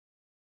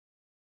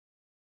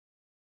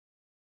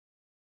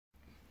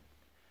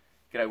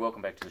G'day,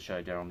 welcome back to the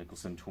show. Daryl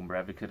Nicholson, Toowoomba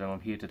Advocate, and I'm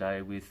here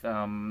today with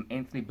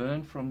Anthony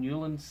Byrne from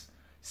Newlands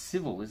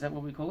Civil. Is that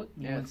what we call it?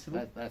 Newlands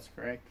Civil? That's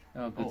correct.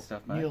 Oh, good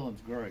stuff, mate.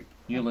 Newlands Group.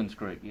 Newlands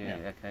Group, yeah,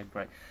 okay,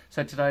 great.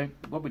 So today,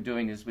 what we're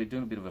doing is we're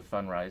doing a bit of a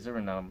fundraiser,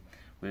 and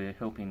we're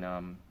helping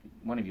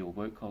one of your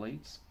work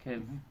colleagues,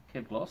 Kev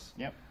Gloss.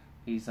 Yep.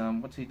 He's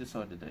what's he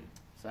decided to do?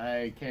 So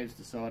Kev's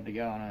decided to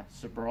go on a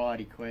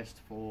sobriety quest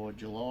for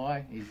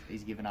July.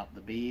 He's given up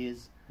the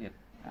beers. Yep.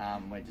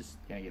 We're just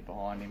going to get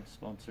behind him,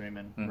 sponsor him,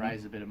 and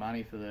raise a bit of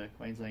money for the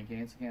Queensland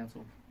Cancer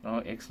Council. Oh,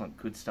 excellent,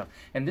 good stuff.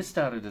 And this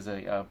started as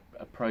a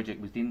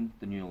project within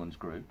the Newlands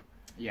Group.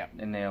 Yeah.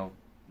 And now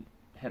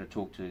had a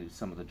talk to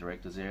some of the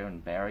directors there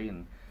and Barry,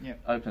 and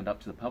opened it up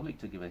to the public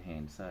to give a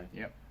hand. So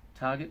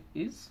target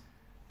is?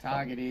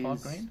 Target is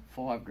 $5 grand?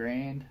 $5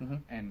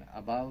 grand and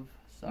above.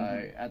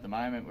 So at the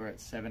moment we're at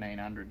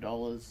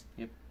 $1,700.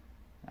 Yep.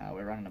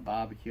 We're running a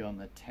barbecue on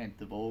the 10th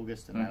of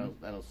August, and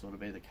that'll sort of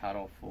be the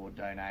cut-off for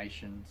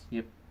donations.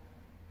 Yep.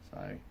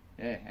 So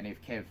yeah, and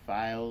if Kev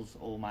fails,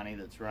 all money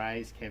that's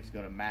raised, Kev's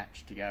got a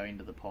match to go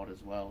into the pot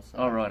as well.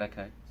 So, right,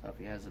 okay. So if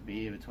he has a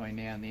beer between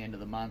now and the end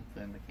of the month,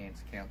 then the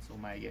Cancer Council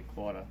may get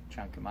quite a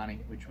chunk of money,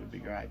 which would be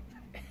great.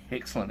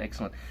 Excellent,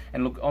 excellent.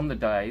 And look, on the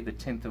day, the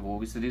 10th of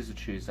August, it is a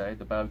Tuesday,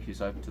 the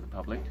barbecue's open to the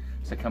public,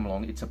 so come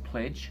along. It's a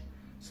pledge.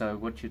 So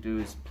what you do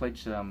is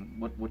pledge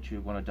what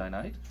you want to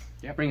donate.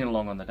 Yep. Bring it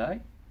along on the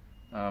day.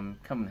 Come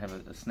and have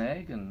a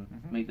snag and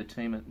meet the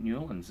team at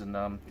Newlands,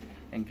 and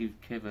give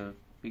Kev a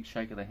big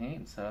shake of the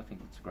hand. So I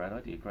think it's a great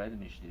idea, great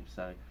initiative.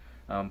 So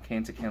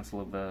Cancer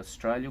Council of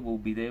Australia will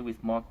be there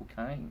with Michael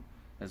Kane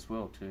as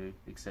well to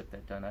accept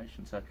that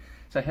donation. So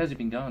how's he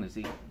been going? Is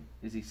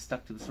he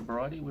stuck to the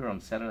sobriety? We're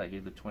on Saturday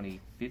here, the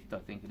 25th, I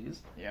think it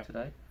is.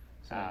 Today.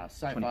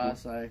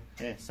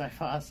 So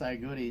far so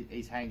good.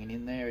 He's hanging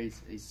in there.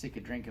 He's sick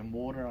of drinking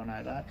water, I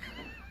know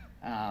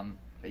that.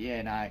 But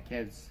yeah, no,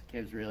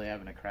 Kev's really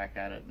having a crack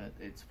at it, and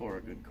it's for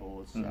a good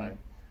cause. So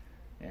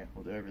yeah,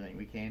 we'll do everything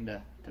we can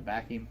to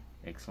back him.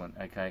 Excellent.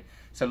 Okay,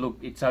 so look,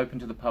 it's open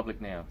to the public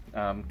now.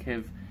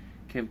 Kev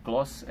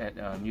Gloss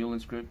at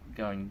Newlands Group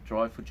going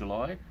dry for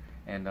July,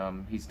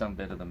 and he's done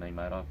better than me,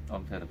 mate.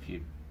 I've had a few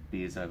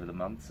beers over the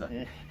month, so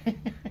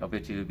I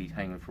bet you he'll be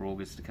hanging for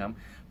August to come.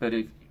 But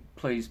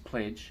please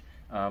pledge.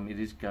 It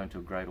is going to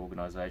a great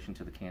organisation,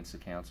 to the Cancer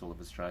Council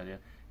of Australia,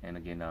 and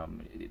again,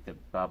 the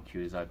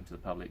barbecue is open to the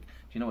public. Do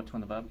you know what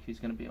time the barbecue is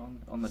going to be on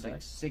the day?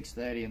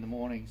 6:30 in the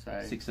morning. So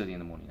 6:30 in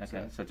the morning.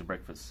 Okay, so it's a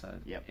breakfast. So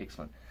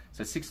excellent.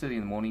 So 6:30 in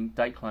the morning,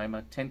 day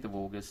claimer, 10th of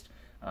August,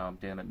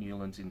 down at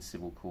Newlands in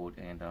Civil Court,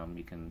 and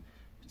you can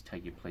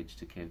take your pledge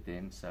to Kev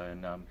then. So,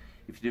 and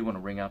if you do want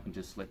to ring up and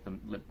just let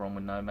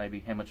Bronwyn know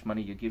maybe how much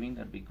money you're giving,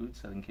 that'd be good,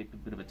 so they can keep a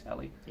bit of a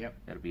tally. Yep.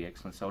 That'd be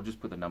excellent. So I'll just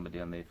put the number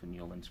down there for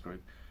Newlands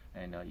Group,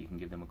 and you can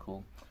give them a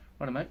call.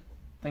 Righto, mate.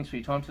 Thanks for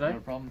your time today. No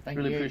problem. Thank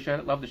you. Really appreciate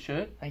it. Love the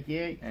shirt. Thank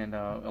you. And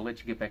I'll let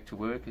you get back to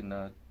work and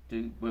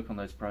do work on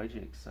those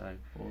projects. So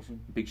awesome.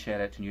 Big shout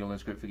out to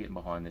Newlands Group for getting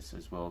behind this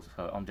as well.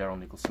 So I'm Daryl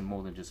Nicholson,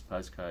 more than just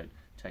postcode.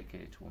 Take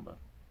care, Toowoomba.